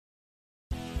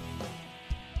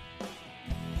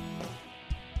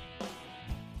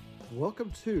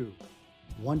Welcome to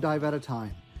One Dive at a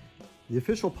Time, the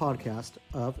official podcast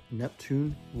of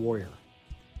Neptune Warrior.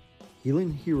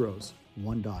 Healing heroes,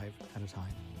 one dive at a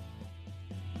time.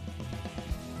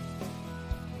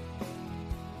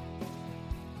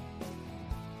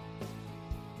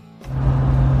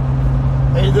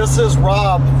 Hey, this is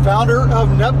Rob, founder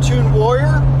of Neptune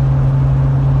Warrior.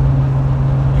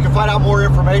 You can find out more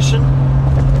information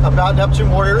about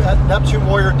Neptune Warrior at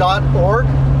neptunewarrior.org.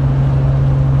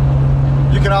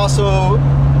 You can also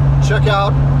check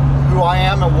out who I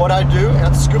am and what I do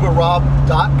at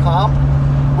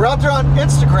scubarob.com. We're out there on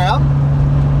Instagram.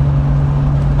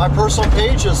 My personal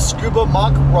page is Scuba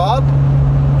Monk Rob.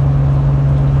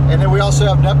 And then we also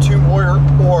have Neptune Warrior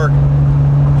org.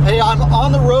 Hey, I'm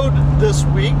on the road this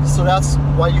week, so that's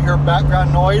why you hear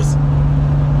background noise.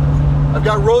 I've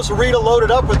got Rosarita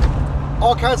loaded up with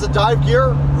all kinds of dive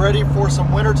gear, ready for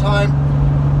some wintertime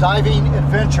diving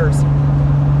adventures.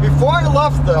 Before I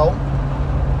left, though,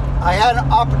 I had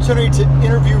an opportunity to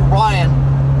interview Ryan,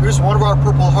 who's one of our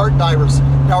Purple Heart divers.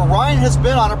 Now, Ryan has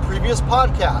been on a previous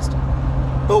podcast,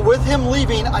 but with him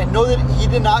leaving, I know that he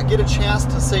did not get a chance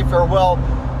to say farewell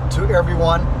to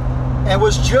everyone and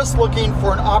was just looking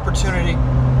for an opportunity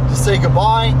to say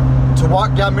goodbye, to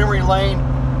walk down memory lane,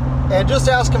 and just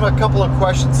ask him a couple of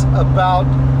questions about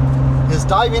his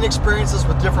diving experiences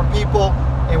with different people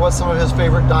and what some of his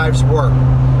favorite dives were.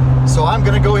 So I'm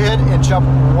going to go ahead and jump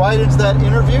right into that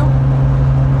interview.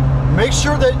 Make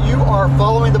sure that you are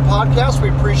following the podcast. We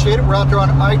appreciate it. We're out there on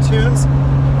iTunes,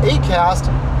 Acast,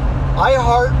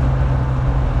 iHeart,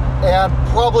 and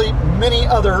probably many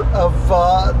other of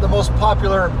the most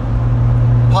popular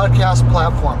podcast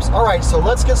platforms. All right, so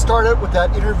let's get started with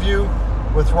that interview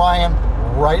with Ryan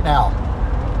right now.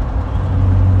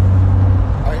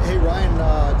 All right, hey Ryan,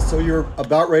 so you're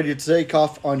about ready to take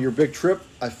off on your big trip.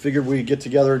 I figured we'd get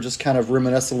together and just kind of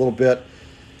reminisce a little bit,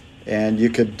 and you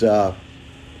could,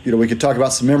 we could talk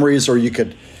about some memories, or you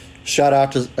could shout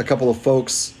out to a couple of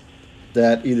folks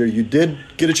that either you did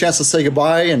get a chance to say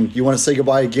goodbye and you want to say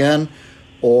goodbye again,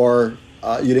 or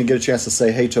you didn't get a chance to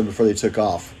say hey to them before they took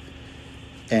off.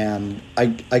 And I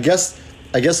guess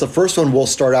the first one we'll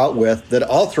start out with that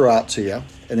I'll throw out to you,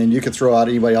 and then you can throw out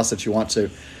anybody else that you want to.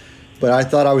 But I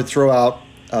thought I would throw out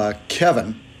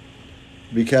Kevin,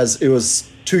 because it was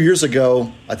 2 years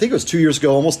ago. I think it was 2 years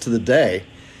ago, almost to the day,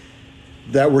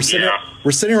 that we're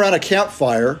sitting around a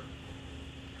campfire,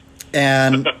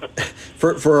 and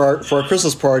for our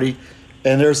Christmas party,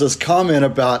 and there's this comment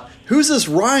about who's this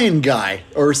Ryan guy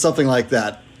or something like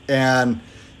that, and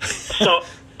so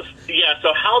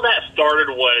how that started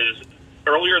was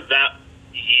earlier that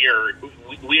year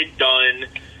we had done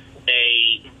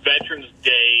a Veterans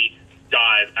Day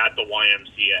dive at the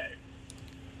YMCA.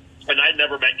 And I'd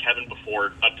never met Kevin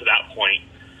before up to that point.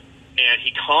 And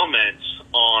he comments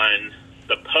on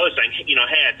the post saying, hey,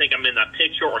 I think I'm in that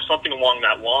picture or something along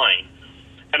that line.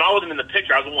 And I wasn't in the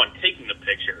picture. I was the one taking the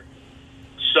picture.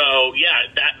 So, yeah,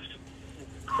 that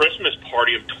Christmas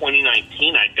party of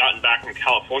 2019, I'd gotten back from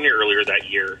California earlier that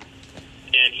year.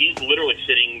 And he's literally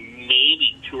sitting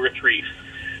maybe two or three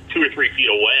feet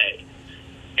away.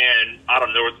 And I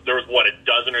don't know, there was what, a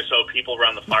dozen or so people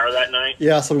around the fire that night?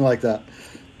 Yeah, something like that.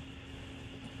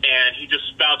 And he just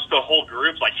spouts the whole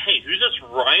group like, hey, who's this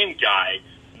Ryan guy?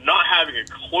 Not having a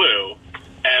clue.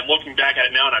 And looking back at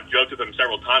it now, and I've joked with him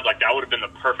several times, like, that would have been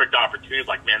the perfect opportunity.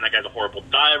 Like, man, that guy's a horrible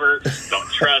diver. Don't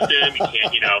trust him. He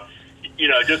can't,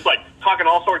 just like talking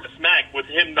all sorts of smack with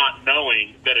him not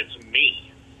knowing that it's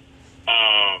me.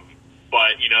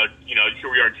 But, here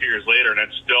we are 2 years later, and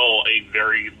it's still a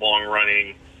very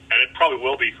long-running, and it probably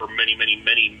will be for many, many,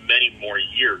 many, many more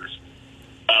years,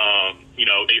 a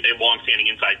long-standing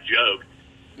inside joke,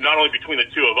 not only between the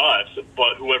two of us,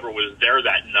 but whoever was there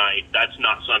that night. That's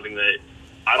not something that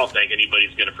I don't think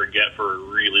anybody's going to forget for a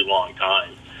really long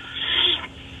time.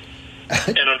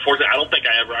 And unfortunately, I don't think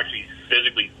I ever actually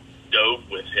physically dove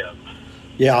with him.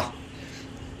 Yeah.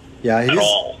 Yeah. At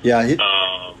all. Yeah.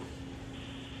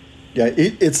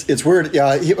 It's weird.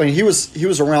 Yeah. He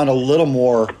was around a little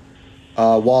more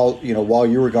while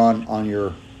you were gone on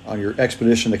your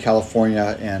expedition to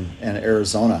California and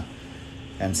Arizona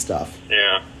and stuff.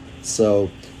 Yeah. So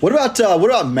what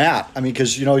about Matt? I mean,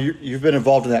 because you've been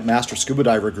involved in that master scuba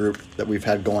diver group that we've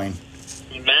had going.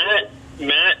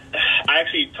 Matt. I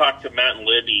actually talked to Matt and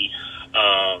Libby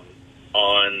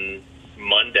on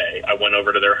Monday. I went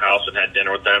over to their house and had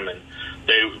dinner with them, and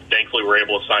they thankfully were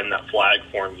able to sign that flag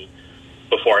for me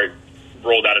before I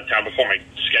rolled out of town, before my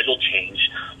schedule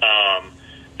changed.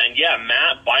 And yeah,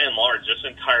 Matt, by and large, this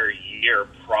entire year,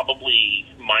 probably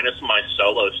minus my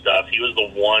solo stuff, he was the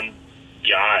one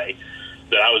guy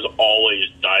that I was always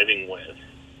diving with,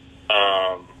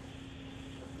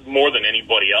 more than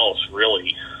anybody else,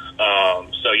 really.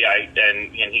 So yeah,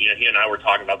 and he and I were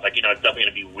talking about, like, it's definitely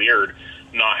going to be weird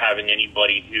not having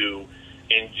anybody who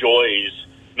enjoys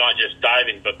not just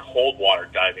diving but cold water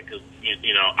diving, because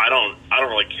I don't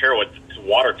really care what the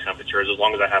water temperature is, as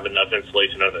long as I have enough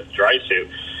insulation of the dry suit.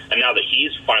 And now that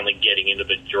he's finally getting into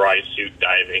the dry suit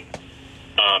diving,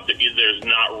 there's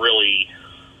not really,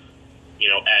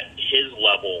 at his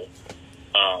level,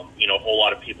 a whole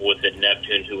lot of people within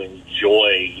Neptune who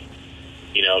enjoy,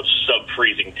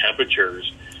 sub-freezing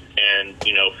temperatures and,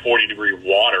 40-degree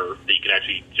water that you can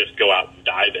actually just go out and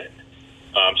dive in.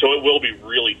 So it will be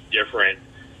really different,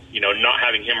 not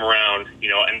having him around,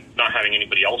 and not having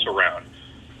anybody else around.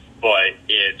 But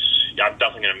I'm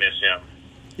definitely going to miss him.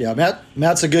 Yeah,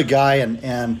 Matt's a good guy,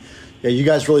 and yeah, you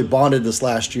guys really bonded this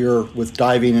last year with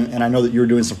diving, and I know that you were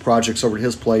doing some projects over at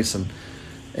his place and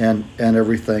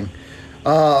everything.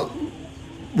 What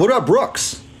about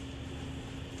Brooks?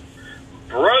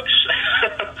 Brooks,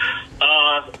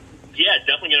 yeah,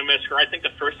 definitely going to miss her. I think the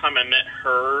first time I met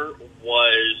her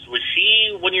was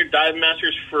she one of your dive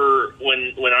masters for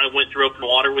when I went through open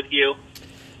water with you?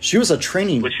 She was a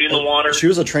training. Was she in the water? She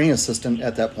was a training assistant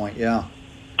at that point. Yeah.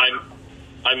 I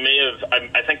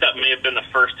think that may have been the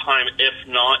first time. If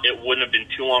not, it wouldn't have been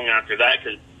too long after that,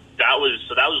 because that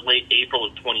was late April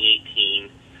of 2018,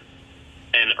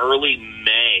 and early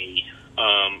May.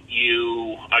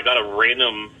 I got a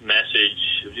random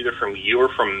message. It was either from you or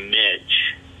from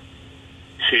Mitch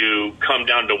to come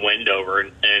down to Wendover,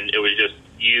 and it was just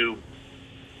you,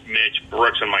 Mitch,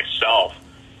 Brooks, and myself.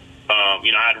 I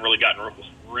hadn't really gotten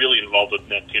really involved with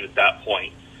Neptune at that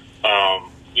point.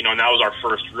 And that was our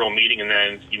first real meeting, and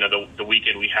then, the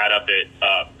weekend we had up at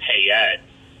Payette.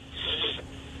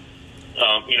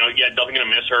 Yeah, definitely going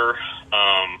to miss her.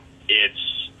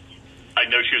 I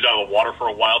know she was out of the water for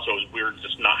a while, so it was weird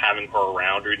just not having her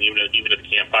around, or even at the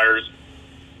campfires,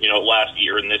 last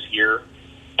year and this year.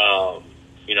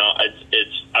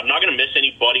 I'm not going to miss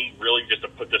anybody, really, just to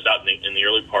put this out in the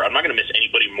early part. I'm not going to miss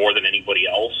anybody more than anybody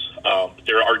else.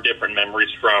 There are different memories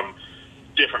from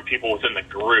different people within the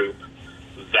group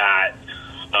that,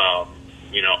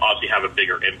 obviously have a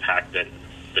bigger impact than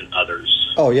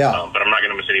others. Oh, yeah. But I'm not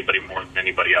going to miss anybody more than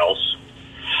anybody else.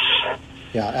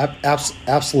 Yeah,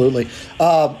 absolutely.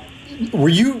 Were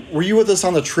you with us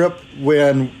on the trip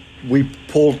when we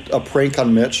pulled a prank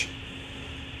on Mitch?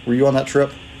 Were you on that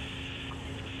trip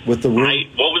with the room?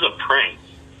 What was a prank?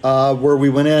 Where we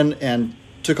went in and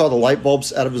took all the light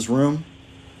bulbs out of his room.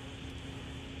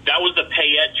 That was the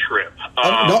Payette trip.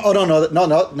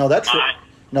 No, that trip.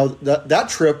 No, that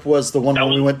trip was the one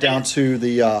when we went down to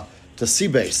the Sea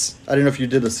Base. I don't know if you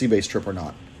did the Sea Base trip or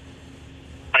not.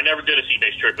 I never did a Sea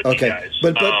Base trip with you guys.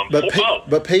 But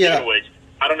Payette. Anyways,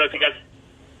 I don't know if you guys.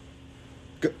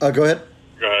 Go ahead.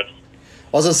 Go ahead.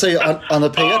 I was going to say on the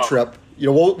Payette trip.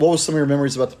 What was some of your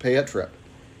memories about the Payette trip?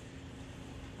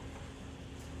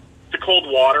 The cold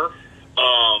water.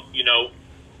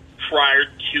 Prior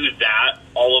to that,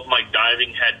 all of my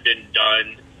diving had been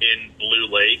done in Blue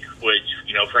Lake, which,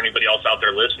 for anybody else out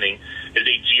there listening, is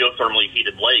a geothermally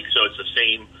heated lake. So it's the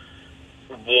same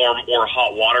warm or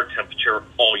hot water temperature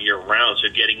all year round. So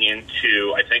getting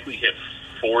into, I think we hit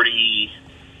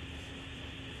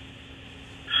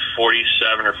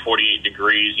 47 or 48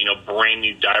 degrees, brand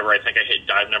new diver. I think I hit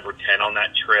dive number 10 on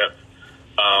that trip.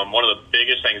 One of the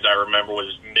biggest things I remember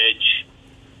was Mitch,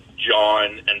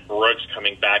 John, and Brooks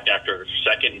coming back after their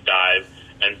second dive,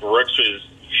 and Brooks was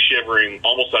shivering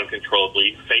almost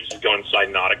uncontrollably, face is going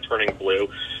cyanotic, turning blue,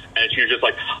 and she was just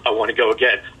like, I want to go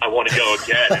again, and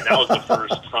that was the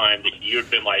first time that you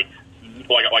had been like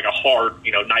a hard,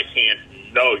 nice hand,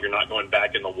 no, you're not going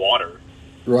back in the water.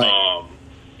 Right.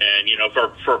 And,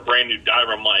 for a brand new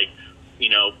diver, I'm like,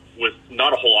 with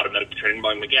not a whole lot of medical training,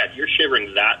 I'm like, yeah, if you're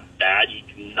shivering that bad, you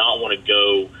do not want to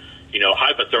go.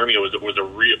 Hypothermia was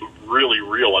really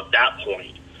real at that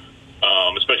point,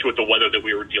 especially with the weather that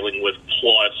we were dealing with,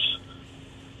 plus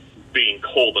being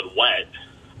cold and wet.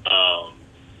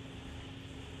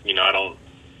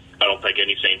 I don't think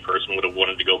any sane person would have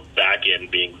wanted to go back in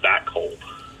being that cold.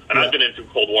 And yeah. I've been into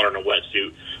cold water in a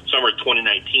wetsuit. Summer of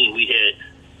 2019, we hit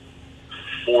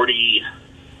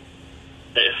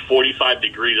 45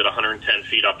 degrees at 110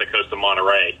 feet off the coast of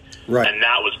Monterey, right. And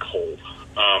that was cold.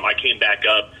 I came back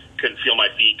up, couldn't feel my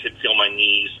feet, couldn't feel my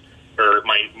knees, or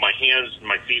my hands and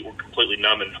my feet were completely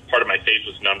numb, and part of my face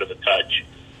was numb to the touch.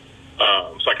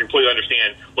 So I completely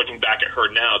understand, looking back at her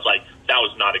now, it's like, that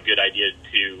was not a good idea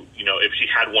to, if she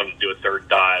had wanted to do a third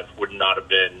dive, would not have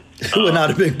been... would not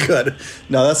have been good.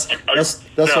 No, that's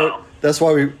That's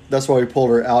why we pulled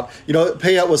her out. You know,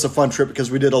 Payette was a fun trip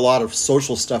because we did a lot of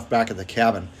social stuff back at the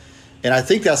cabin, and I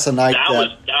think that's the night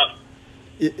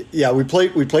we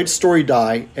played Story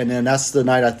Die, and then that's the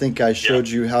night I think I showed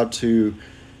you how to,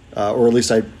 or at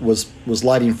least I was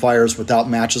lighting fires without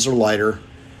matches or lighter,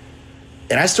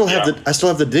 and I still have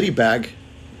the ditty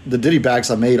bags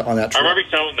I made on that trip. I remember you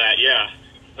showing that. Yeah,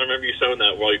 I remember you showing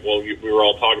that while we were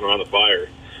all talking around the fire.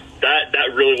 That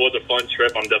really was a fun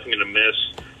trip. I'm definitely going to miss.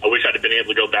 I wish I'd have been able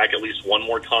to go back at least one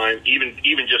more time, even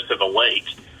just to the lake.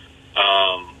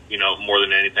 You know, more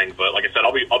than anything. But like I said,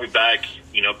 I'll be back.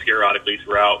 You know, periodically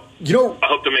throughout. You know, I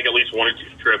hope to make at least one or two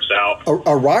trips out. A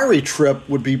Ryrie trip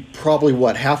would be probably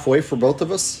halfway for both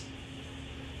of us.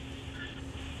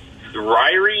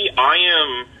 Ryrie,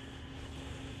 I'm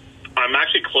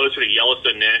actually closer to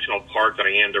Yellowstone National Park than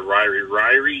I am to Ryrie.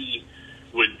 Ryrie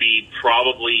would be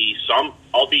probably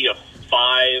I'll be a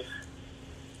 5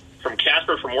 from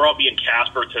Casper. From where I'll be in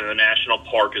Casper to the national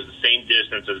park is the same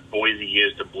distance as Boise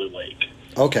is to Blue Lake.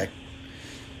 Okay.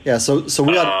 Yeah. So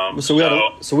we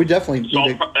definitely.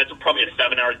 That's probably a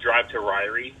 7-hour drive to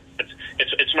Ryrie.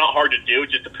 It's not hard to do. It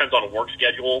just depends on a work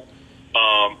schedule,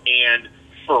 and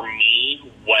for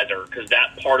me, weather, because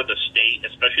that part of the state,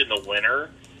 especially in the winter,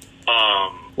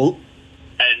 and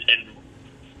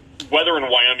weather in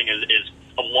Wyoming is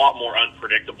a lot more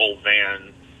unpredictable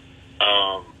than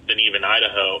even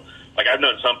Idaho. Like I've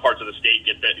known some parts of the state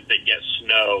that get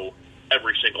snow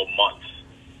every single month.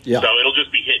 Yeah. So it'll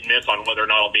just be hit and miss on whether or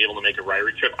not I'll be able to make a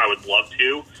Ryrie trip. I would love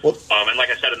to. And like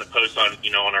I said in the post on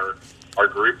our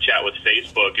group chat with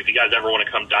Facebook, if you guys ever want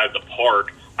to come dive the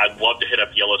park, I'd love to hit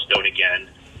up Yellowstone again.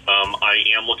 I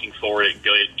am looking forward to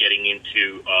getting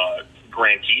into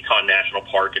Grand Teton National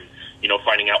Park and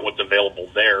finding out what's available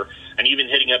there, and even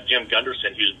hitting up Jim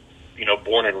Gunderson, who's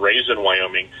born and raised in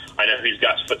Wyoming. I know he's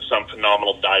got some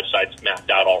phenomenal dive sites mapped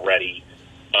out already.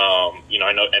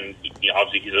 I know, and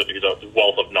obviously he's a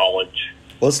wealth of knowledge.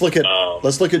 Let's look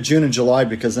at June and July,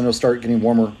 because then it'll start getting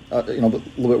warmer. A little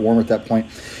bit warmer at that point.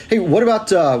 Hey, what about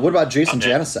Jason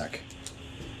Janicek?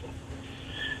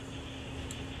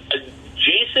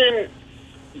 Jason,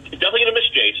 definitely gonna miss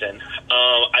Jason.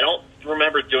 I don't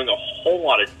remember doing a whole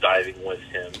lot of diving with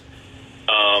him.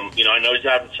 I know he's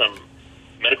having some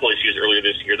medical issues earlier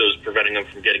this year that was preventing him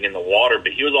from getting in the water,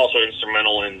 but he was also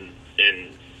instrumental in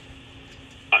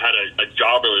I had a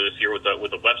job earlier this year with a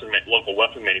local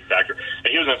weapon manufacturer, and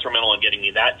he was instrumental in getting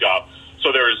me that job.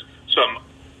 So there was some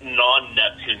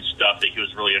non-Neptune stuff that he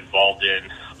was really involved in,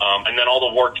 and then all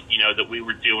the work that we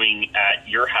were doing at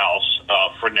your house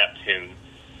for Neptune.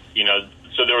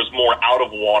 So there was more out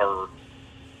of water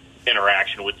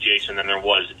interaction with Jason than there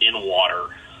was in water.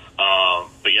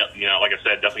 But yeah, like I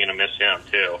said, definitely gonna miss him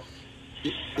too.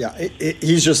 Yeah,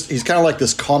 he's kind of like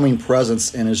this calming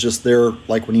presence, and is just there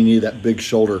like when you need that big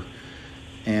shoulder.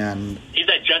 And he's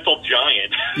that gentle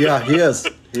giant. Yeah, he is.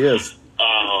 He is.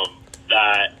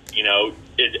 That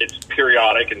it's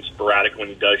periodic and sporadic when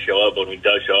he does show up. When he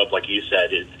does show up, like you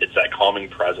said, it's that calming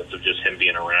presence of just him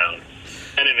being around,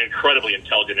 and an incredibly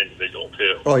intelligent individual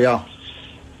too. Oh yeah.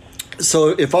 So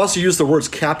if I also use the words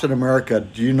Captain America,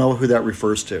 do you know who that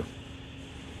refers to?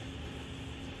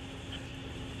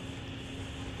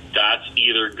 That's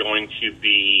either going to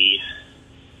be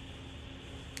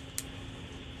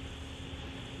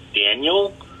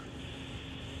Daniel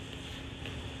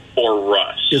or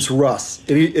Russ. It's Russ.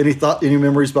 Any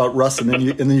memories about Russ, and then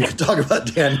you can talk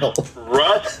about Daniel.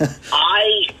 Russ,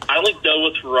 I only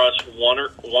dealt with Russ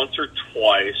once or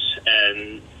twice,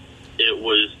 and it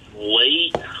was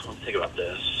late. Let's think about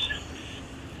this.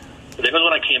 I think it was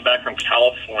when I came back from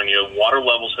California. Water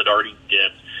levels had already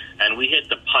dipped, and we hit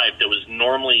the pipe that was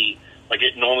normally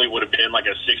would have been like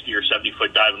a 60 or 70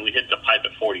 foot dive, and we hit the pipe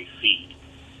at 40 feet.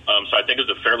 So I think it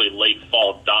was a fairly late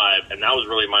fall dive, and that was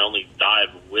really my only dive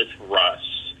with Russ.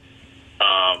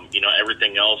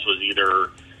 Everything else was either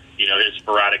his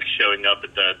sporadic showing up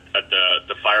at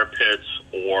the fire pits,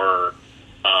 or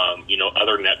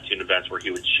other Neptune events where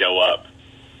he would show up.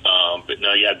 But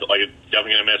no, yeah,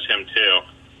 definitely gonna miss him too.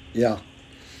 Yeah,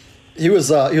 he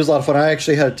was a lot of fun. I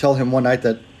actually had to tell him one night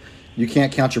that you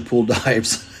can't count your pool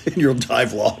dives in your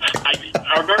dive log.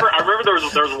 I remember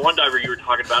there was one diver you were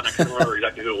talking about, and I can't remember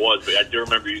exactly who it was, but I do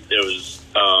remember it was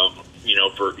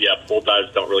pool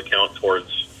dives don't really count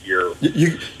towards your.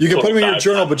 You can put them in your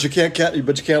journal, but you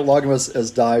can't log them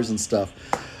as dives and stuff.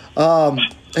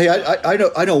 Hey,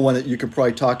 I know one that you could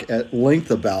probably talk at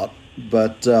length about,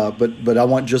 but I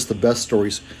want just the best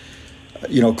stories.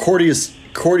 Cordy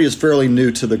is fairly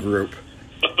new to the group,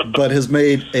 but has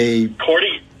made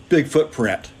big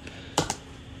footprint.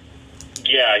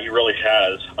 Yeah, he really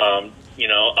has.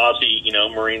 obviously,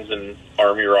 Marines and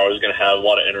Army are always going to have a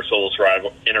lot of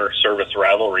inter-service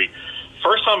rivalry.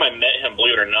 First time I met him,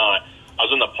 believe it or not, I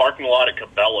was in the parking lot at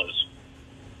Cabela's,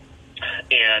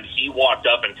 and he walked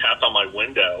up and tapped on my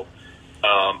window,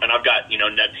 and I've got,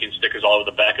 Neptune stickers all over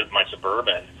the back of my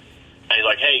Suburban. And he's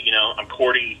like, hey, I'm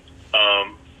Cordy,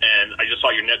 and I just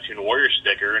saw your Neptune Warrior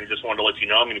sticker and just wanted to let you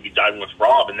know I'm going to be diving with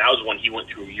Rob. And that was when he went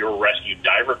through your rescue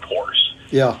diver course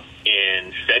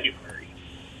in February.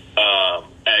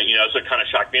 So it kind of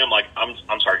shocked me. I'm like, I'm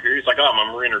sorry, here. He's like, oh, I'm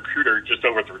a Marine recruiter just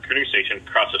over at the recruiting station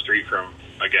across the street from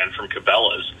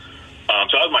Cabela's.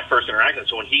 So that was my first interaction.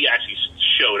 So when he actually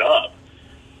showed up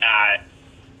at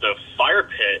the fire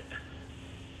pit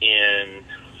in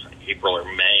April or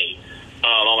May,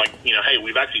 I'm like, hey,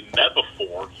 we've actually met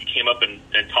before. He came up and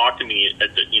talked to me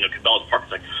at the, Cabela's Park.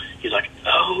 He's like,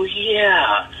 oh,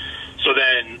 yeah. So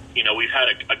then, we've had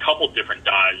a couple different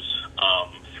dives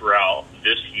throughout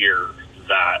this year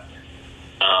that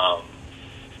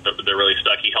they're really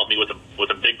stuck. He helped me with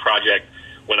a big project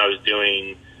when I was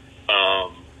doing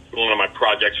one of my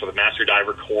projects for the Master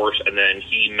Diver course, and then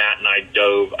Matt and I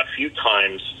dove a few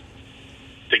times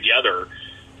together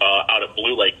out at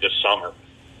Blue Lake this summer.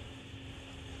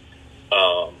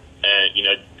 And,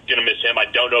 going to miss him. I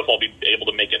don't know if I'll be able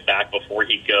to make it back before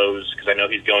he goes, because I know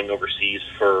he's going overseas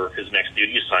for his next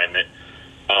duty assignment.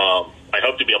 I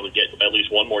hope to be able to get at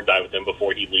least one more dive with him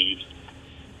before he leaves.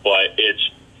 But it's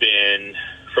been,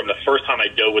 from the first time I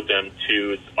dove with them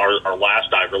to our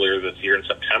last dive earlier this year in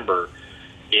September,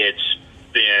 it's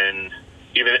been,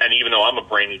 even though I'm a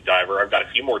brand new diver, I've got a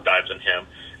few more dives than him.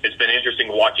 It's been interesting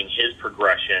watching his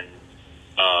progression,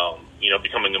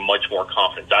 becoming a much more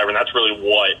confident diver. And that's really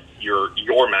what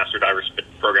your Master Diver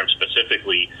program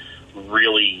specifically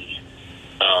really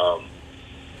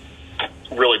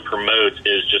promotes,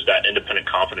 is just that independent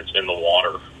confidence in the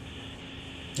water.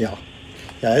 Yeah.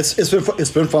 Yeah,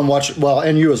 it's been fun watching. Well,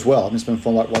 and you as well. I mean, it's been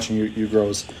fun watching you grow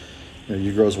as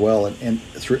well, and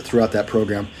throughout that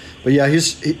program. But yeah,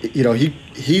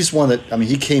 he's one that,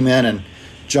 he came in and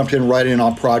jumped in right in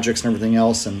on projects and everything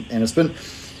else, and it's been,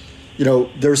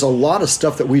 there's a lot of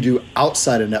stuff that we do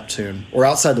outside of Neptune or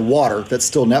outside the water that's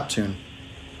still Neptune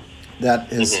that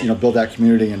has built that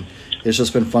community, and it's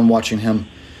just been fun watching him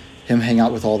hang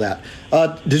out with all that.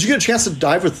 Did you get a chance to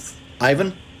dive with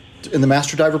Ivan in the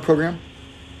Master Diver program?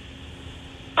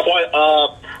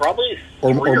 Probably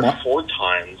three or four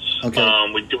times.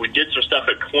 Okay. We did some stuff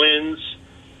at Quinn's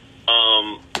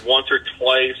once or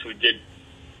twice. We did,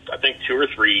 I think, 2 or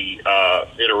 3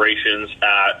 iterations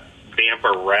at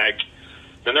Vampa Wreck.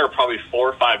 Then there were probably 4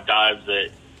 or 5 dives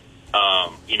that,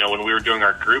 when we were doing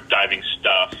our group diving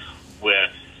stuff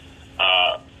with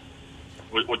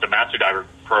the Master Diver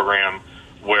program,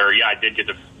 where I did get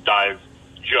to dive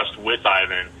just with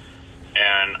Ivan.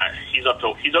 And he's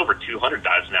over 200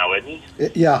 dives now, isn't he?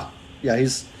 Yeah,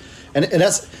 he's, and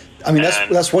that's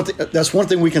one thing. That's one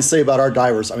thing we can say about our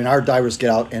divers. I mean, our divers get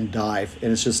out and dive,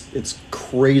 and it's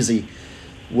crazy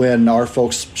when our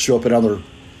folks show up at other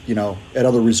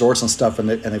resorts and stuff, and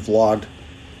they've logged,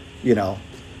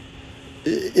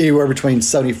 anywhere between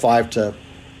 75 to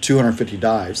 250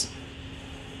 dives,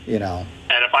 And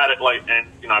if I had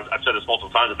I've said this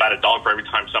multiple times, if I had a dog for every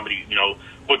time somebody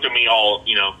looked at me all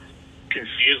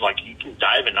confused, like, you can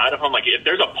dive in Idaho. I'm like, if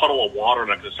there's a puddle of water on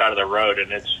the side of the road and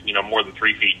it's more than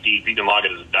 3 feet deep, you can log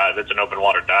it as a dive. It's an open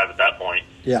water dive at that point.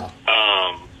 Yeah.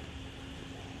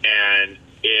 And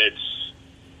it's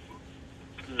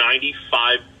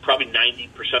probably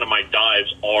 90% of my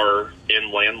dives are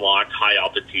in landlocked high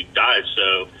altitude dives.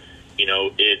 So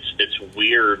it's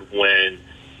weird when,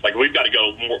 like, we've got to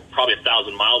go probably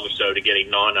 1,000 miles or so to get a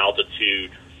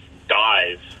non-altitude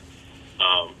dive.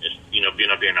 Being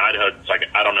up here in Idaho, it's like,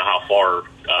 I don't know how far,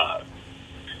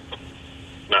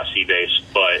 not sea-based,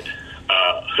 but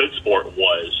Hood Sport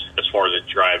was as far as the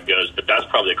drive goes. But that's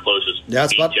probably the closest beach. I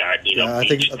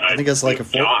think it's like a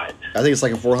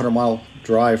 400-mile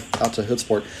drive out to Hood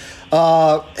Sport.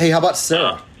 Hey, how about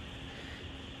Sarah?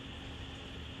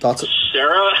 Thoughts?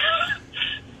 Sarah,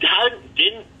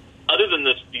 didn't. Other than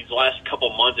these last couple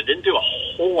months, I didn't do a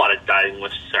whole lot of diving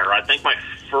with Sarah. I think my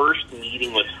first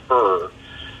meeting with her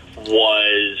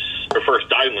first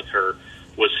diving with her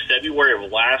was February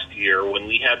of last year, when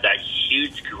we had that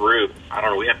huge group. I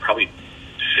don't know, we had probably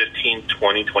 15,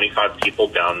 20, 25 people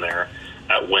down there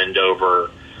at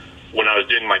Wendover when I was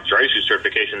doing my dry suit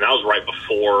certification. That was right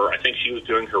before, I think she was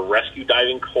doing her rescue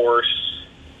diving course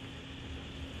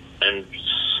and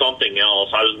something else.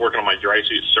 I was working on my dry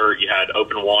suit cert. You had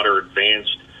open water,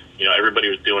 advanced, everybody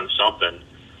was doing something.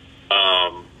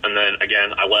 And then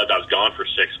again, I left. I was gone for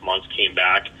 6 months, came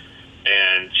back,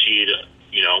 and she'd,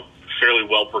 fairly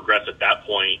well progressed at that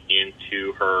point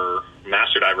into her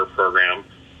master diver program.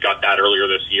 Got that earlier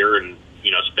this year, and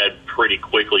sped pretty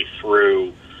quickly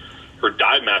through her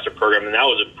dive master program, and that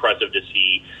was impressive to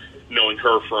see, knowing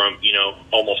her from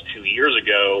almost 2 years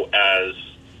ago as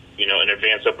an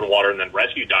advanced open water and then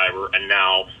rescue diver, and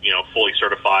now fully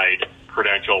certified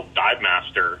credentialed dive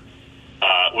master.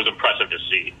 Was impressive to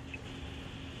see,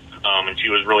 and she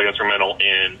was really instrumental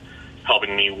in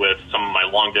helping me with some of my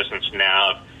long distance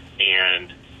nav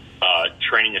and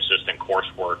training assistant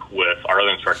coursework with our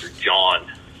other instructor, John.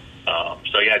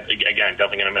 So yeah, again,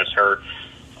 definitely going to miss her.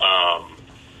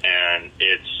 And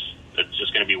it's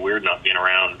just going to be weird not being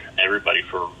around everybody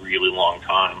for a really long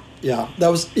time. Yeah, that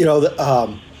was,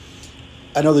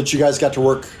 I know that you guys got to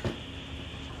work,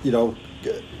 at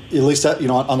least at,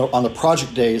 on the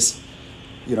project days,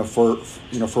 for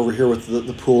over here with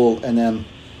the pool, and then,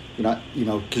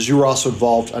 because you were also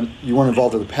involved, you weren't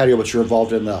involved in the patio, but you're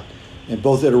involved in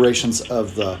both iterations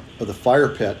of the fire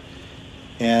pit.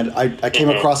 And I came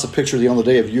across a picture the other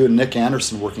day of you and Nick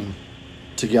Anderson working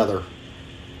together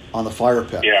on the fire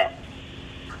pit. Yeah.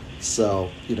 So,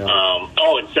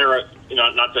 and Sarah,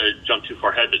 not to jump too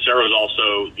far ahead, but Sarah was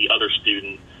also the other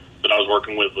student that I was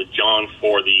working with John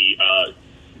for the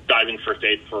diving first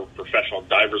aid for professional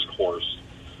divers course.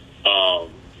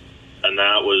 And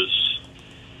that was,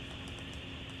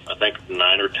 I think,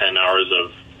 9 or 10 hours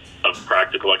of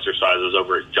practical exercises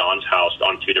over at John's house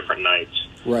on 2 different nights.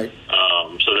 Right.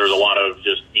 So there was a lot of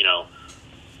just,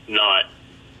 not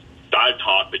dive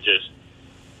talk, but just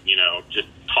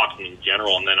talking in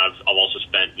general. And then I've also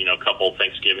spent, a couple of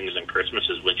Thanksgivings and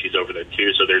Christmases when she's over there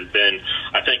too. So there's been,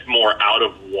 I think, more out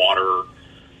of water,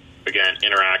 again,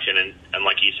 interaction. And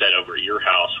like you said, over at your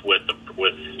house with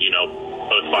both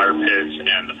fire pits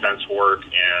and the fence work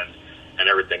and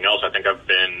everything else. I think I've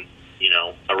been,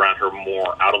 around her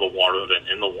more out of the water than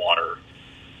in the water.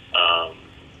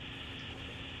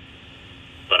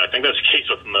 But I think that's the case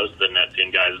with most of the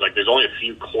Neptune guys. Like, there's only a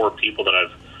few core people that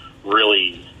I've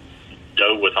really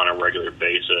dove with on a regular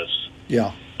basis.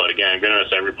 Yeah. But again, I'm going to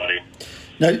miss everybody.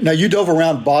 Now you dove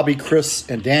around Bobby, Chris,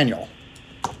 and Daniel.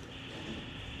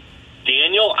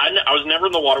 Daniel, I was never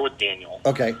in the water with Daniel.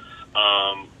 Okay.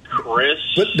 Chris.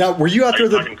 But now, were you out there?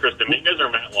 Talking Chris Dominguez or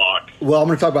Matlock? Well, I'm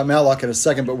going to talk about Matlock in a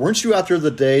second. But weren't you out there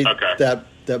the day Okay.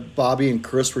 that Bobby and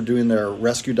Chris were doing their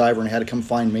rescue diver and had to come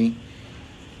find me?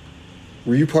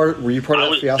 Were you part of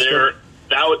that fiasco? There.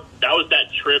 That was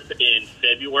that trip in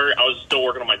February. I was still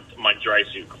working on my dry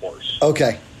suit course.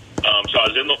 Okay. So I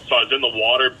was in the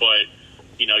water, but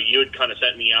you had kind of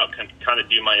sent me out, kind of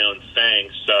do my own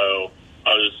thing. So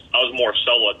I was more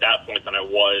solo at that point than I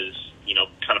was,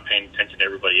 kind of paying attention to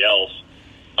everybody else.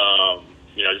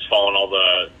 Just following all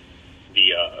the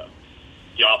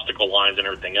obstacle lines and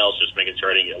everything else, just making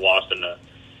sure I didn't get lost in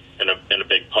a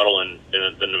big puddle in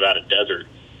the Nevada desert.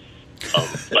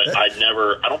 But I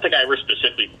don't think I ever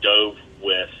specifically dove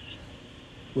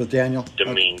with Daniel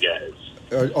Dominguez.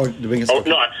 Or Dominguez. Oh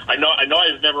no, I know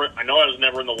I was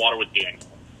never in the water with Daniel.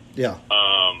 Yeah.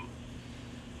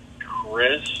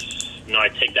 Chris, no, I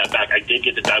take that back. I did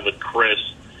get to dive with Chris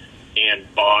and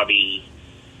Bobby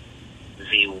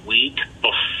the week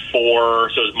before,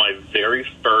 so it was my very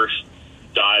first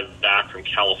dive back from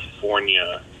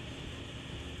California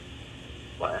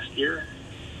last year.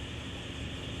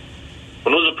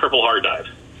 When was the Purple Heart dive?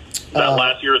 Was that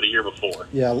last year or the year before?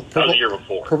 Yeah, that was the year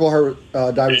before. Purple Heart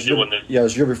dive was it was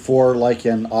the year before, like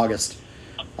in August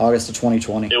of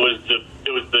 2020. It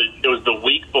was the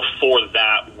week before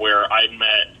that where I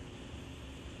met.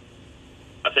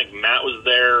 I think Matt was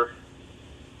there.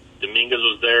 Dominguez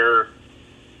was there.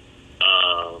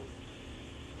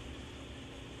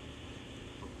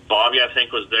 Bobby, I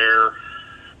think, was there,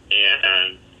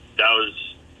 and that was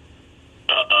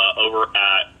over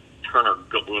at Turner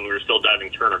when we were still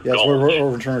diving Turner Gulch. Yes, we're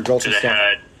over Turner Gulch and stuff.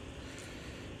 Had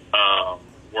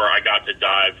where I got to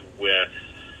dive with.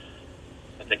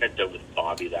 I think I dove with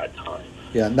Bobby that time.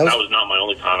 Yeah, that was not my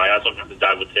only time. I also got to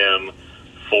dive with him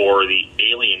for the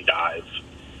alien dive.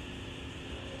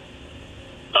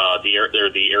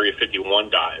 The Area 51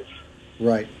 dive.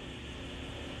 Right.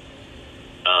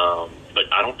 But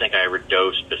I don't think I ever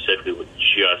dove specifically with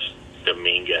just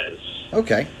Dominguez.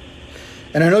 Okay.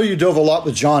 And I know you dove a lot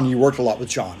with John. You worked a lot with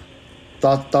John.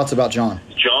 Thoughts about John?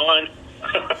 John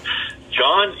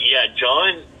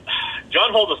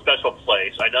holds a special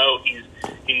place. I know he's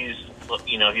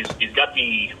got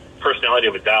the personality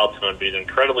of a dial tone, but he's an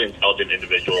incredibly intelligent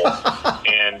individual.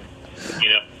 And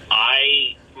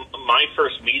my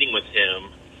first meeting with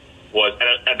him was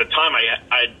at the time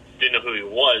I didn't know who he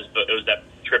was, but it was that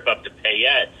trip up to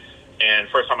Payette, And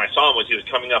first time I saw him was he was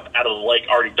coming up out of the lake,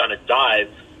 already done a dive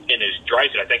in his dry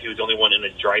suit. I think he was the only one in a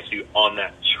dry suit on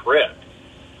that trip.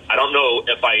 I don't know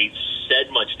if I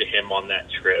said much to him on that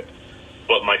trip,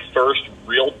 but my first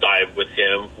real dive with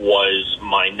him was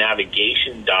my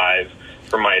navigation dive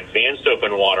for my advanced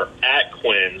open water at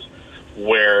Quinn's,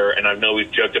 where, and I know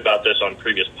we've joked about this on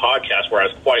previous podcasts, where I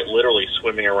was quite literally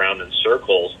swimming around in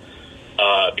circles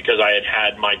because I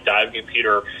had my diving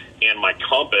computer and my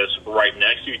compass right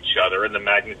next to each other, and the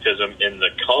magnetism in the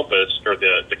compass, or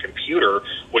the computer,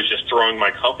 was just throwing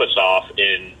my compass off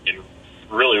in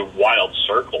really wild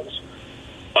circles.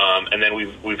 And then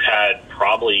we've had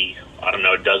probably, I don't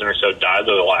know, a dozen or so dives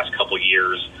over the last couple of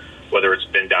years, whether it's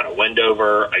been down at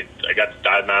Wendover. I got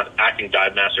the acting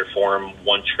dive master for him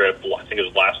one trip, I think it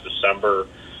was last December,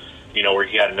 where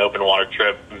he had an open water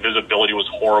trip. Visibility was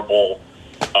horrible.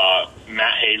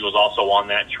 Matt Hayes was also on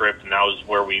that trip, and that was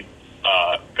where we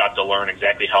got to learn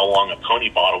exactly how long a pony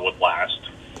bottle would last.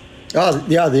 Oh,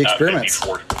 yeah, the experiments.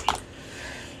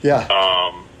 Yeah.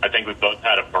 I think we both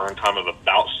had a burn time of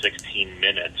about 16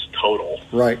 minutes total.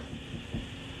 Right.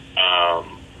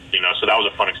 So that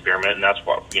was a fun experiment, and that's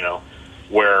what,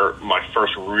 where my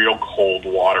first real cold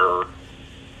water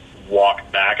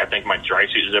walk back. I think my dry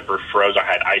suit zipper froze. I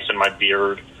had ice in my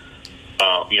beard.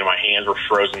 My hands were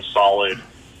frozen solid.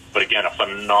 But again, a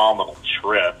phenomenal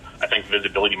trip. I think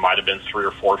visibility might have been 3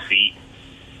 or 4 feet.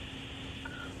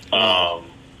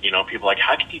 People are like,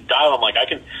 how can you dive? I'm like, I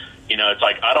can. It's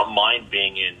like, I don't mind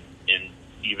being in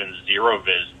even zero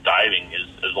viz diving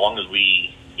as long as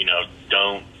we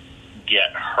don't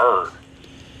get hurt.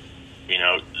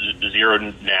 Zero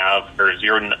nav or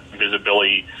zero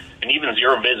visibility, and even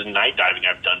zero viz night diving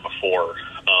I've done before.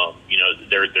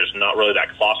 There's not really that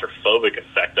claustrophobic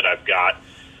effect that I've got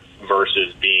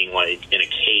versus being like in a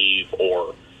cave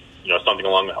or something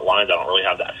along that lines. I don't really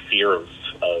have that fear of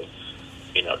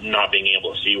not being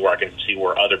able to see where I can see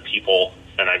where other people,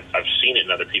 and I've seen it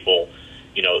in other people,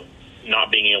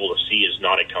 not being able to see is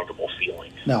not a comfortable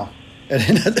feeling. No.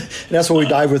 And that's what we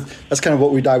dive with. That's kind of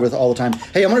what we dive with all the time.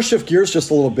 Hey, I'm going to shift gears just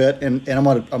a little bit, and I'm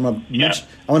going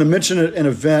to mention an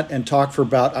event and talk for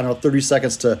about 30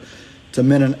 seconds to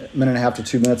minute and a half to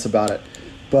 2 minutes about it.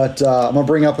 But I'm going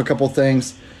to bring up a couple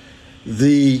things.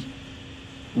 The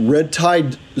Red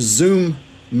Tide Zoom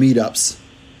meetups.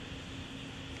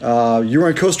 You were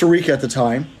in Costa Rica at the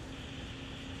time,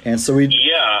 and so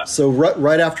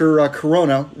right after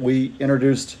Corona, we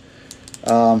introduced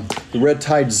the Red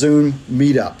Tide Zoom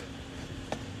meetup.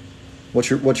 What's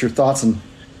your thoughts and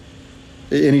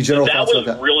any general thoughts about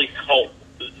that? That was really helpful.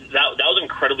 That was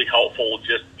incredibly helpful.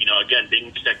 Just again,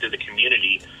 being connected to the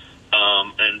community.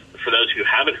 And for those who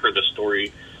haven't heard the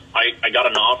story, I got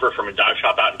an offer from a dive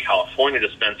shop out in California to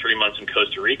spend 3 months in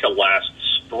Costa Rica last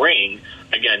spring.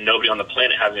 Again, nobody on the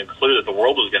planet having a clue that the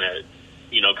world was going to,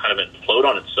 kind of implode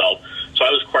on itself. So I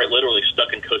was quite literally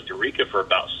stuck in Costa Rica for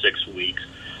about 6 weeks.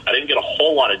 I didn't get a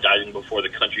whole lot of diving before the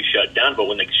country shut down, but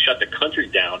when they shut the country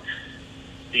down,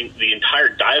 the entire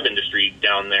dive industry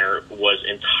down there was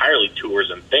entirely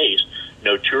tourism-based.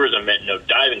 No tourism meant no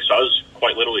diving, so I was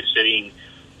quite literally sitting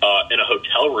in a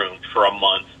hotel room for a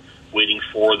month waiting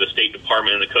for the State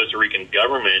Department and the Costa Rican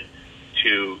government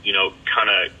to, kind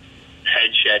of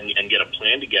headshed and get a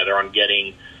plan together on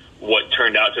getting what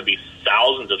turned out to be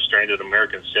thousands of stranded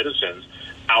American citizens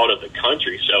out of the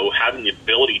country. So having the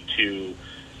ability to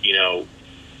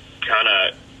kind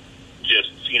of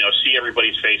just, see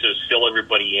everybody's faces, fill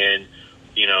everybody in,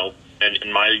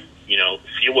 and my,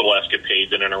 few little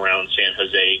escapades in and around San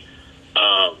Jose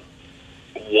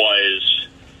was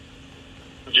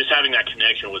just having that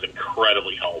connection was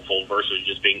incredibly helpful versus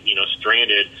just being,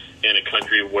 stranded in a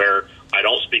country where I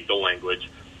don't speak the language.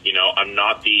 I'm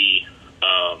not the,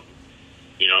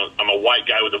 I'm a white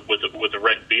guy with a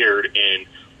red beard in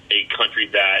a country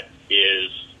that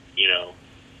is,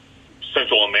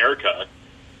 Central America,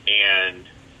 and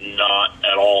not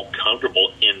at all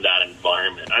comfortable in that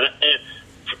environment. And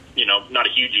not a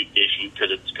huge issue because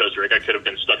it's Costa Rica. I could have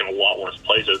been stuck in a lot worse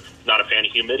places. Not a fan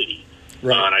of humidity.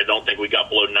 Right. And I don't think we got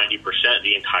below 90%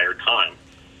 the entire time.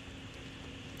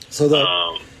 So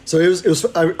it was.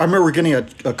 I remember getting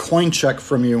a coin check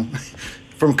from you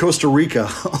from Costa Rica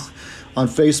on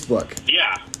Facebook.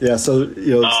 Yeah. Yeah. So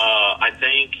I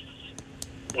think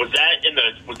was that in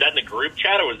the group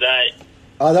chat or was that?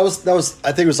 That was.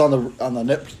 I think it was on the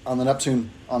Neptune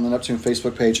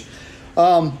Facebook page.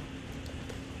 All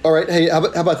right. Hey, how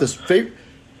about this?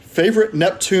 Favorite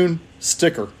Neptune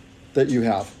sticker that you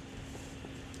have?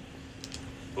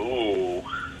 Ooh.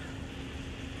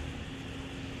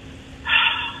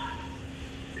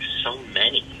 There's so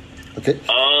many. Okay.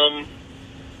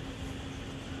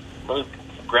 Let me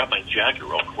grab my jacket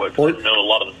real quick. Or- I know a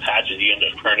lot of the patches you end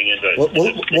up turning into. Well,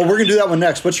 we're going to do that one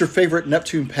next. What's your favorite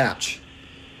Neptune patch?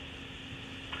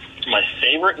 My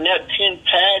favorite Neptune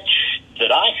patch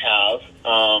that I have,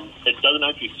 it doesn't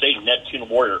actually say Neptune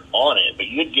Warrior on it, but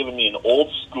you had given me an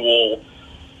old school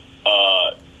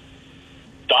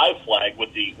dive flag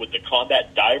with the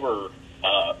combat diver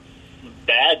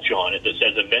badge on it that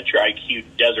says Adventure IQ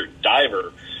Desert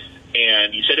Diver,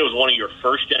 and you said it was one of your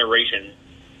first generation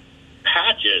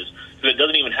patches because it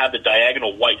doesn't even have the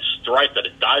diagonal white stripe that a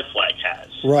dive flag has.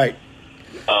 Right.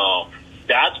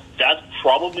 That's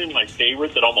probably my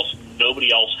favorite that almost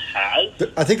nobody else has.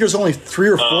 I think there's only 3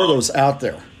 or 4 of those out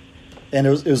there, and it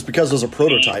was because it was a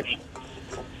prototype.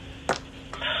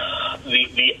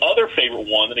 The other favorite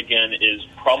one that again is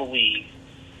probably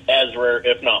as rare,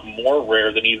 if not more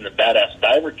rare than even the Badass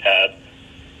Diver tab,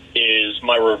 is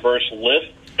my reverse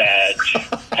lift badge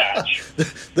patch.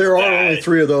 There are only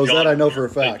 3 of those. That I know for a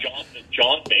fact.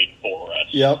 John made for us.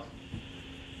 Yep.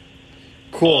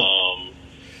 Cool.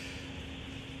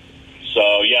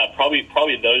 So yeah, probably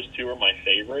those 2 are my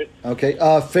favorite. Okay.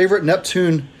 Favorite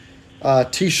Neptune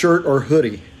T-shirt or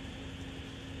hoodie?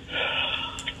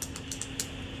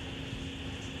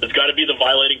 It's got to be the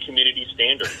violating community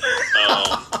standards.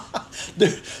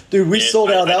 Dude, we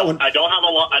sold out that one. I don't have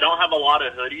a lot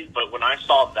of hoodies, but when I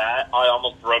saw that, I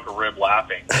almost broke a rib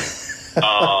laughing.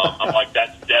 I'm like,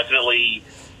 that definitely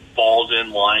falls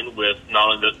in line with not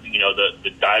only the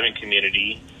diving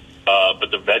community, but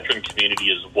the veteran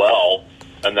community as well.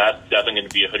 And that's definitely going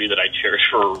to be a hoodie that I cherish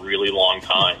for a really long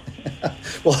time.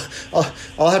 Well,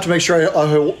 I'll have to make sure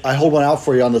I hold one out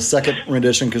for you on the second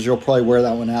rendition because you'll probably wear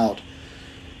that one out.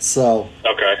 So,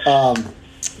 okay. All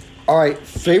right.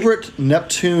 Favorite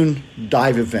Neptune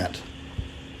dive event?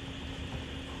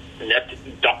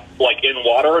 Like in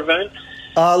water event?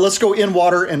 Let's go in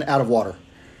water and out of water.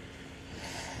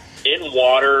 In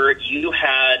water, you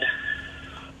had,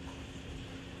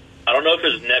 I don't know if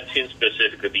it was Neptune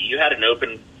specifically, but you had an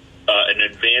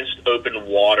advanced open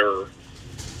water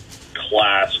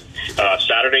class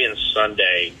Saturday and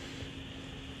Sunday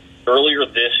earlier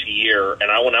this year,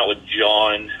 and I went out with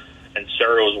John, and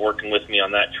Sarah was working with me on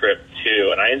that trip too,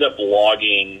 and I ended up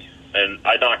logging, and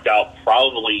I knocked out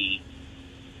probably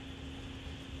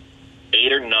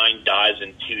 8 or 9 dives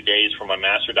in 2 days for my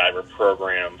Master Diver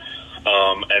program.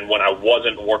 And when I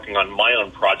wasn't working on my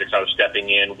own projects, I was stepping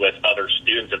in with other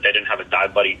students if they didn't have a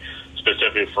dive buddy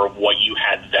specifically for what you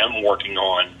had them working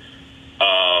on.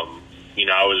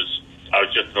 I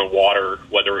was just in the water,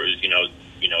 whether it was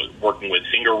working with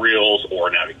finger reels or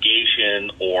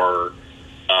navigation or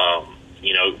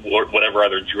whatever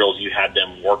other drills you had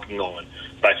them working on.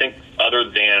 But I think other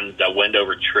than the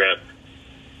Wendover trip,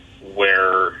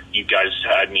 where you guys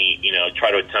had me,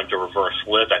 try to attempt a reverse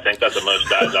lift, I think that's the most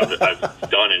dives I've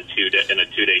done in a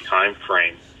 2-day time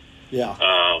frame. Yeah.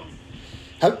 How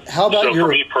about so your?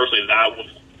 For me personally, that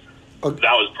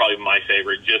was probably my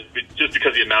favorite, just because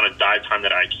of the amount of dive time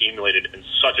that I accumulated in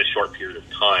such a short period of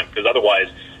time. Because otherwise,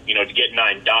 to get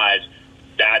 9 dives,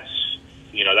 that's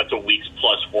a week's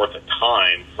plus worth of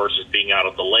time versus being out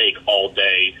of the lake all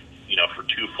day, for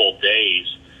 2 full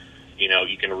days.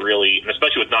 You can really, and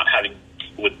especially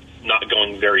with not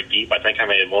going very deep. I think I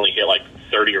may have only hit like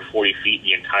 30 or 40 feet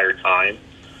the entire time.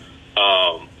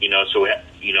 So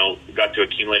we got to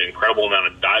accumulate an incredible amount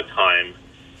of dive time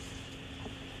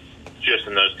just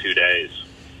in those 2 days.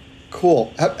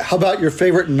 Cool. How about your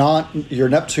favorite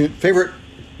Neptune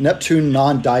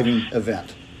non-diving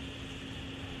event?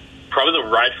 Probably the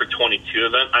Ride for 22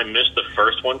 event. I missed the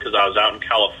first one because I was out in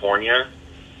California.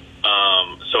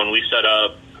 So when we set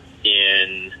up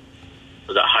in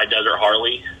the High Desert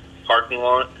Harley parking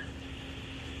lot.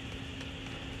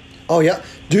 Oh yeah,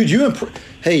 dude! You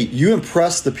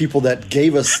impressed the people that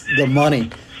gave us the money.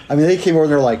 I mean, they came over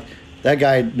and they're like, "That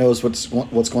guy knows what's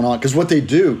going on." Because what they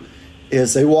do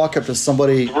is they walk up to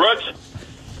somebody. Brooks.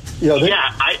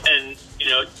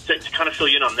 To kind of fill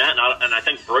you in on that, and I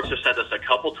think Brooks has said this a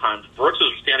couple times. Brooks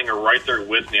was standing right there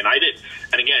with me, and I did.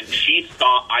 And again, she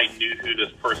thought I knew who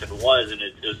this person was, and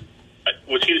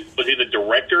was he the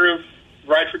director of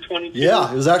Ride for 22?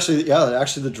 Yeah, it was actually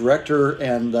the director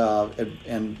and of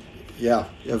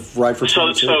Ride for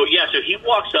 22. So he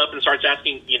walks up and starts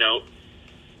asking,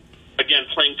 again,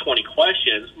 playing 20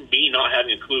 questions, me not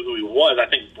having a clue who he was. I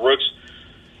think Brooks,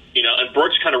 and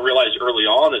Brooks kind of realized early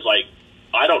on is like,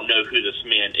 I don't know who this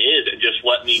man is, and just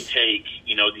let me take,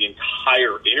 the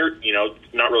entire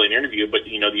not really an interview, but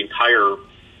the entire,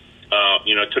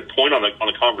 took point on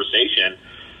the conversation.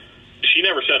 She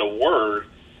never said a word,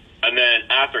 and then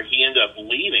after he ended up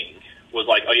leaving, was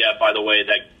like, oh yeah, by the way,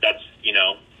 that's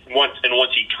once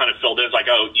he kind of filled in, it's like,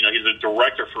 oh, you know, he's a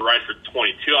director for Rhineford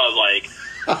 22. I was like,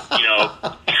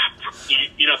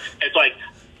 you know, it's like,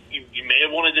 you may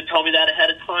have wanted to tell me that ahead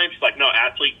of time. She's like, no,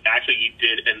 actually, you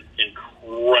did an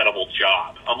incredible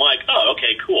job. I'm like, oh,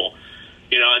 okay, cool.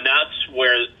 You know, and that's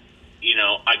where, you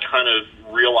know, I kind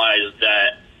of realized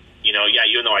that, you know, yeah,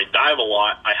 even though I dive a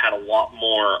lot, I was a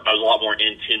lot more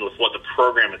in tune with what the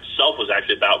program itself was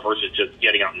actually about versus just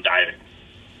getting out and diving.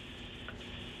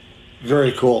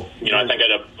 Very cool. You know, I think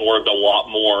I'd absorbed a lot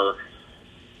more,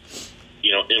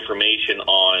 you know, information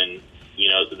on, you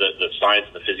know, the science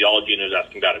and the physiology, and I was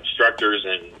asking about instructors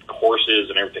and courses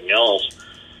and everything else.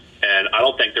 And I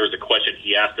don't think there was a question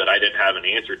he asked that I didn't have an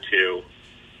answer to.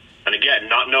 And again,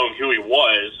 not knowing who he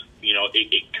was, you know,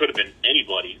 it could have been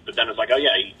anybody. But then it's like, oh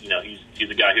yeah, you know, he's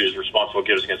the guy who is responsible for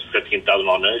giving us against a 15,000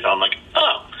 on nose. I'm like,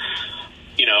 oh,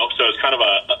 you know, so it's kind of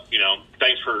you know,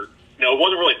 thanks for, you know, it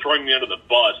wasn't really throwing me under the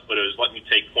bus, but it was letting me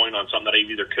take point on something that I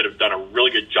either could have done a really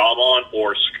good job on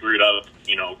or screwed up,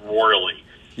 you know, royally.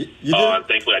 You did. And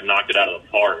thankfully, I knocked it out of the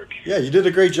park. Yeah, you did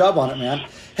a great job on it, man.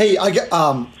 Hey, I get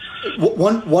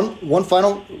one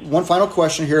final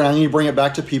question here, and I need to bring it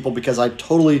back to people because I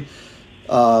totally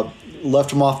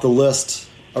left him off the list,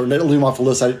 or didn't leave him off the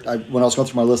list. I when I was going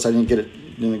through my list, I didn't get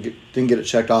it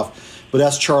checked off. But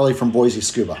that's Charlie from Boise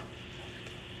Scuba.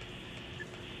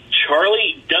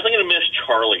 Charlie, definitely gonna miss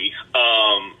Charlie.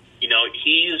 You know,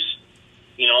 he's,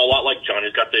 you know, a lot like John.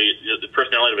 He's got the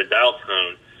personality of a dial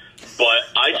tone. But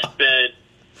I spent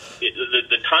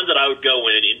the times that I would go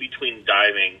in between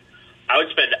diving, I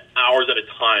would spend hours at a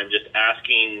time just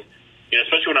asking, you know,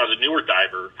 especially when I was a newer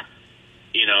diver,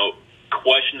 you know,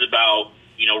 questions about,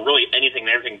 you know, really anything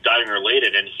and everything diving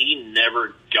related, and he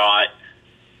never got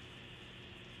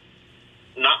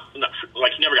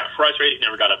like he never got frustrated, he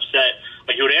never got upset.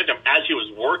 Like he would answer them as he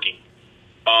was working,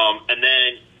 and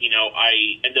then, you know,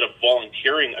 I ended up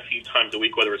volunteering a few times a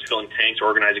week, whether it was filling tanks, or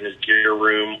organizing his gear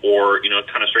room, or, you know,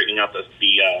 kind of straightening out the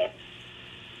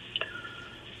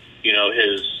you know,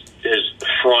 his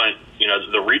front, you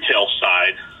know, the retail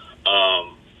side.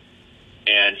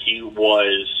 And he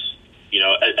was, you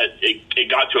know, it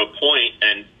got to a point,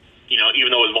 and, you know,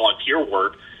 even though it was volunteer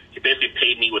work, he basically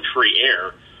paid me with free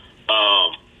air.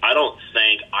 I don't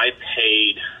think I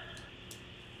paid,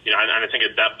 you know, and I think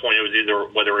at that point it was either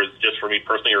whether it was just for me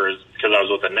personally or because I was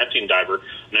with a Neptune diver,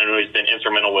 and I know he's been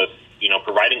instrumental with, you know,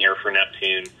 providing air for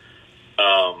Neptune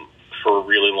for a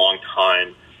really long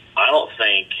time. I don't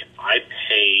think I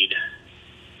paid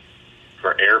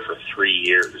for air for 3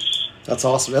 years. That's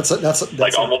awesome. That's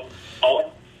like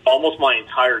almost my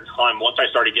entire time once I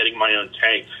started getting my own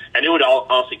tank, and it would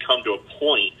honestly come to a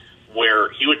point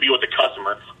where he would be with the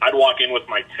customer. I'd walk in with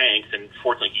my tanks, and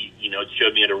fortunately, he, you know,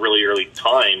 showed me at a really early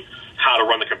time how to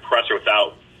run the compressor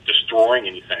without destroying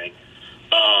anything.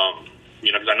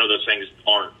 You know, because I know those things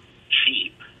aren't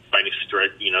cheap by any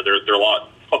stretch. You know, they're a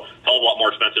lot more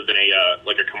expensive than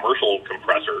like a commercial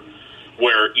compressor.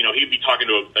 Where, you know, he'd be talking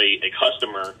to a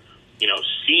customer, you know,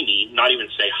 see me, not even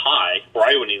say hi, or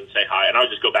I wouldn't even say hi, and I would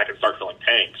just go back and start filling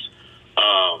tanks.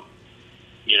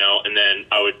 You know, and then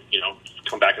I would, you know,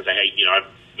 come back and say, hey, you know, I,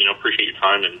 you know, appreciate your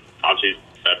time, and obviously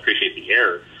I appreciate the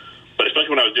air. But especially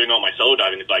when I was doing all my solo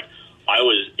diving, it's like I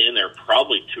was in there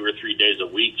probably 2 or 3 days a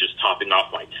week just topping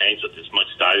off my tanks with as much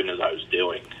diving as I was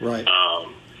doing. Right.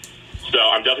 So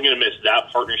I'm definitely going to miss that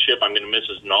partnership. I'm going to miss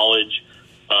his knowledge.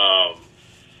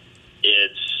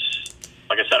 It's,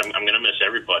 like I said, I'm going to miss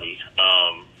everybody.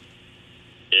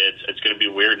 It's going to be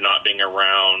weird not being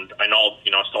around. I know,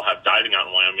 you know, I still have diving out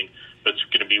in Wyoming, but it's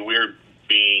going to be weird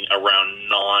being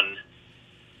around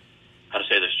how to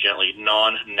say this gently,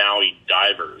 non-Naui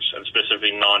divers, and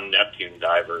specifically non-Neptune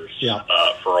divers,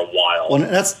 for a while. Well,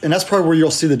 and that's probably where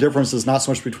you'll see the differences, not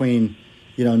so much between,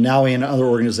 you know, Naui and other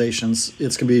organizations.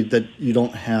 It's going to be that you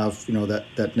don't have, you know,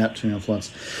 that Neptune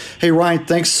influence. Hey, Ryan,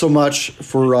 thanks so much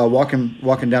for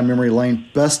walking down memory lane.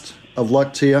 Best of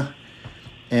luck to you.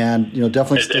 And, you know,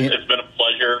 definitely it's been a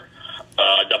pleasure.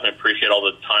 I definitely appreciate all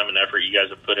the time and effort you guys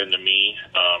have put into me.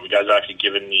 You guys have actually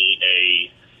given me a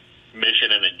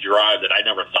mission and a drive that I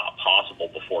never thought possible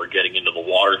before getting into the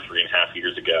water 3.5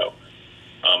 years ago.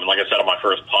 And like I said on my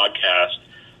first podcast,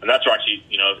 and that's actually,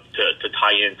 you know, to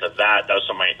tie into that was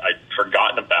something I'd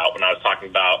forgotten about when I was talking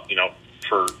about, you know,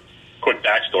 for quick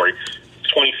backstory,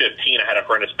 2015, I had a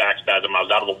horrendous back spasm. I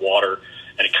was out of the water,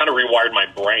 and it kind of rewired my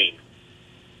brain.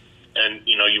 And,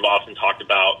 you know, you've often talked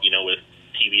about, you know, with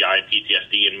TBI and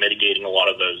PTSD and mitigating a lot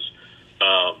of those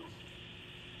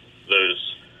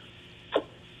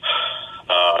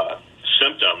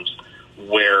symptoms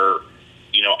where,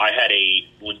 you know, I had a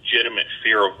legitimate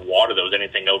fear of water that was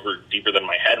anything over deeper than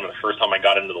my head. And the first time I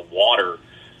got into the water,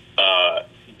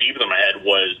 deep in my head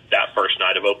was that first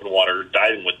night of open water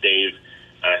diving with Dave.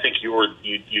 And I think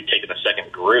you'd taken the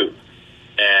second group,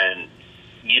 and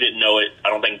you didn't know it. I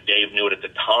don't think Dave knew it at the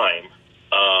time.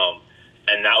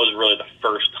 And that was really the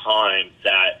first time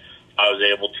that I was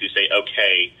able to say,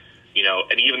 okay,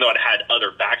 and even though I'd had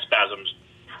other back spasms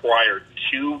prior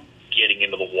to getting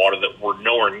into the water that were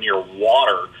nowhere near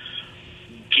water,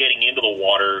 getting into the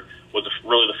water was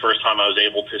really the first time I was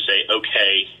able to say,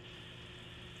 okay,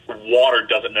 water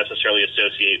doesn't necessarily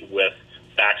associate with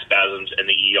back spasms and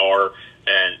the ER,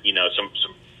 and some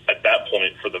at that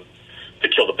point to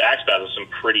kill the back spasms, some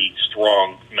pretty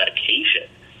strong medication.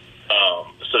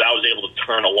 So that was able to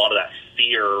turn a lot of that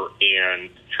fear and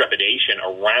trepidation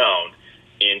around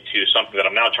into something that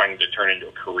I'm now trying to turn into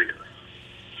a career.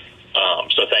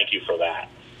 So thank you for that.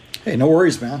 Hey, no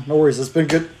worries, man. No worries. It's been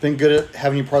good at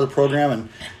having you part of the program,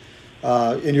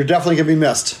 and you're definitely going to be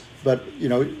missed. But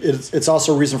it's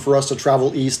also a reason for us to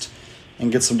travel east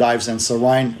and get some dives in. So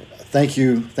Ryan, thank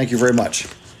you very much.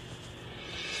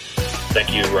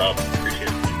 Thank you, Rob. Appreciate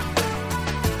it.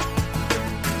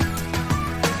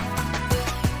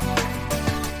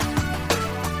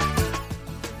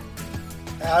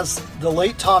 As the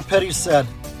late Tom Petty said,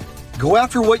 go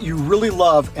after what you really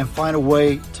love and find a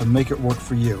way to make it work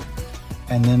for you,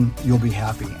 and then you'll be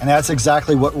happy. And that's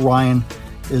exactly what Ryan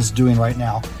is doing right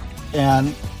now.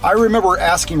 And I remember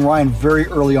asking Ryan very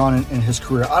early on in his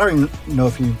career, I don't even know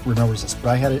if he remembers this, but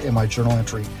I had it in my journal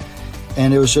entry.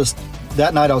 And it was just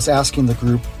that night I was asking the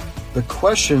group the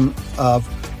question of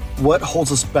what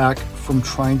holds us back from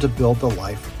trying to build the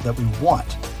life that we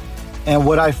want. And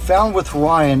what I found with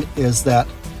Ryan is that,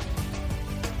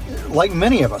 like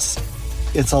many of us,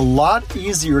 it's a lot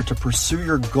easier to pursue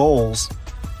your goals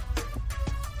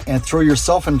and throw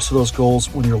yourself into those goals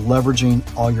when you're leveraging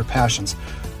all your passions.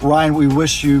 Ryan, we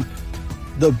wish you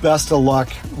the best of luck.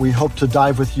 We hope to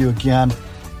dive with you again.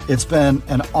 It's been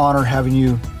an honor having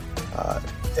you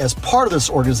as part of this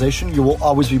organization. You will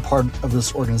always be part of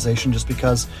this organization. Just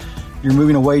because you're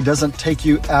moving away doesn't take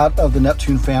you out of the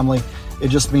Neptune family. It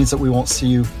just means that we won't see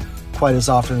you quite as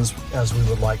often as we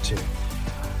would like to.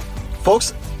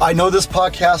 Folks, I know this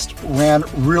podcast ran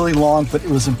really long, but it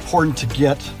was important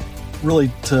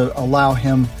to allow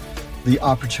him the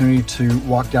opportunity to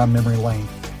walk down memory lane.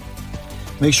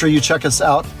 Make sure you check us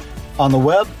out on the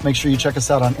web. Make sure you check us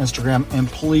out on Instagram, and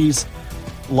please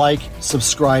like,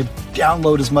 subscribe,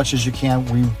 download as much as you can.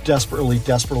 We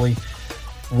desperately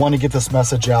want to get this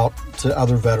message out to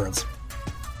other veterans.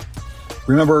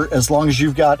 Remember, as long as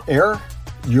you've got air,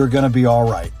 you're going to be all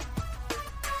right.